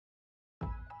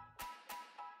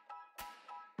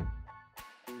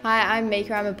Hi, I'm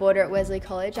Mika. I'm a boarder at Wesley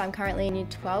College. I'm currently in Year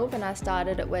 12 and I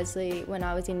started at Wesley when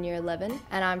I was in Year 11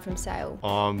 and I'm from Sale.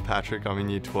 I'm Patrick, I'm in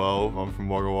Year 12, I'm from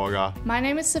Wagga Wagga. My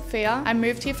name is Sophia. I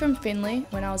moved here from Finley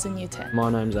when I was in Year 10.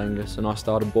 My name's Angus and I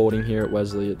started boarding here at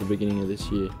Wesley at the beginning of this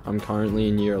year. I'm currently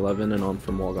in Year 11 and I'm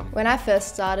from Wagga. When I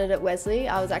first started at Wesley,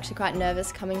 I was actually quite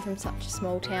nervous coming from such a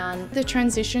small town. The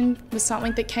transition was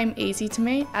something that came easy to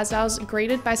me as I was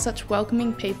greeted by such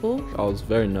welcoming people. I was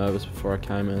very nervous before I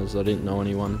came as I didn't know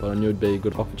anyone, but I knew it'd be a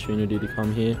good opportunity to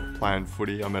come here. Playing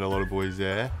footy, I met a lot of boys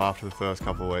there. After the first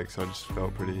couple of weeks, I just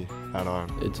felt pretty at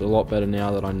home. It's a lot better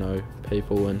now that I know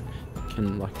people and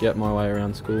can get my way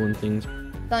around school and things.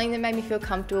 Something that made me feel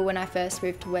comfortable when I first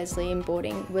moved to Wesley and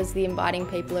boarding was the inviting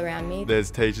people around me.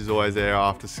 There's teachers always there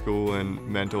after school and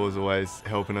mentors always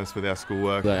helping us with our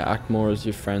schoolwork. They act more as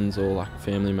your friends or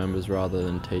family members rather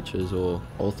than teachers or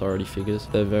authority figures.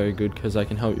 They're very good because they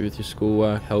can help you with your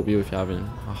schoolwork, help you if you're having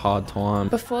a hard time.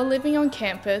 Before living on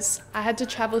campus, I had to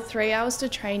travel 3 hours to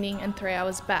training and 3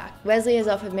 hours back. Wesley has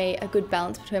offered me a good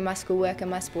balance between my schoolwork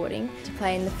and my sporting. To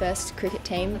play in the first cricket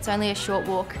team, it's only a short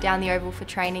walk down the oval for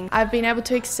training. I've been able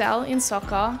to excel in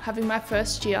soccer, having my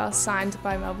first year signed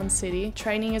by Melbourne City.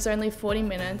 Training is only 40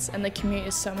 minutes and the commute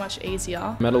is so much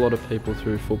easier. Met a lot of people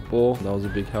through football. That was a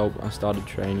big help. I started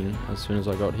training as soon as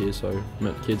I got here, so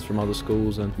met kids from other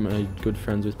schools and made good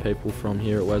friends with people from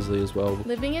here at Wesley as well.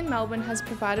 Living in Melbourne has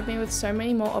provided me with so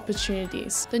many more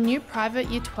opportunities. The new private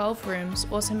Year 12 rooms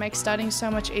also make studying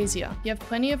so much easier. You have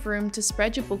plenty of room to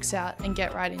spread your books out and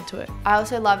get right into it. I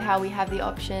also love how we have the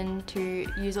option to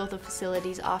use all the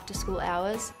facilities after school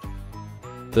hours.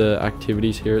 The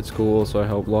activities here at school also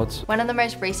help lots. One of the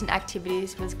most recent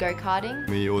activities was go-karting.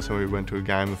 We also went to a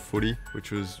game of footy,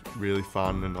 which was really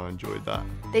fun and I enjoyed that.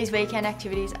 These weekend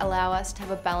activities allow us to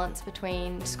have a balance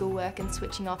between schoolwork and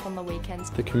switching off on the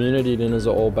weekends. The community dinners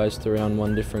are all based around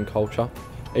one different culture.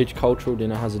 Each cultural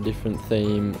dinner has a different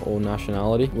theme or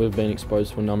nationality. We've been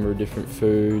exposed to a number of different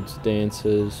foods,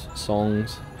 dances,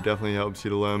 songs. It definitely helps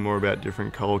you to learn more about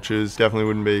different cultures. Definitely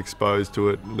wouldn't be exposed to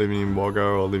it living in Wagga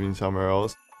or living somewhere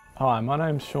else. Hi, my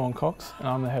name's Sean Cox and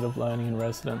I'm the Head of Learning and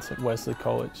Residence at Wesley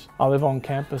College. I live on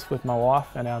campus with my wife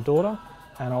and our daughter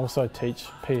and I also teach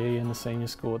PE in the senior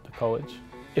school at the college.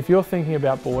 If you're thinking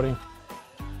about boarding,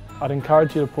 I'd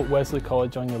encourage you to put Wesley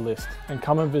College on your list and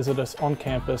come and visit us on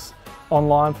campus,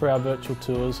 online for our virtual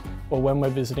tours or when we're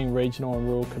visiting regional and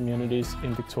rural communities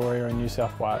in Victoria and New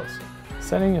South Wales.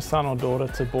 Sending your son or daughter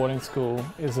to boarding school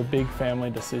is a big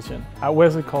family decision. At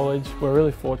Wesley College, we're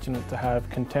really fortunate to have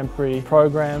contemporary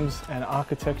programs and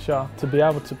architecture to be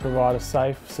able to provide a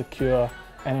safe, secure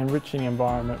and enriching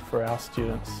environment for our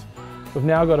students. We've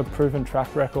now got a proven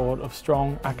track record of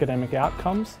strong academic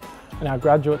outcomes and our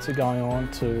graduates are going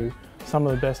on to some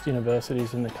of the best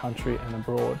universities in the country and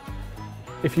abroad.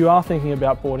 If you are thinking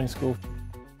about boarding school,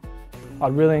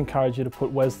 I'd really encourage you to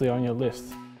put Wesley on your list.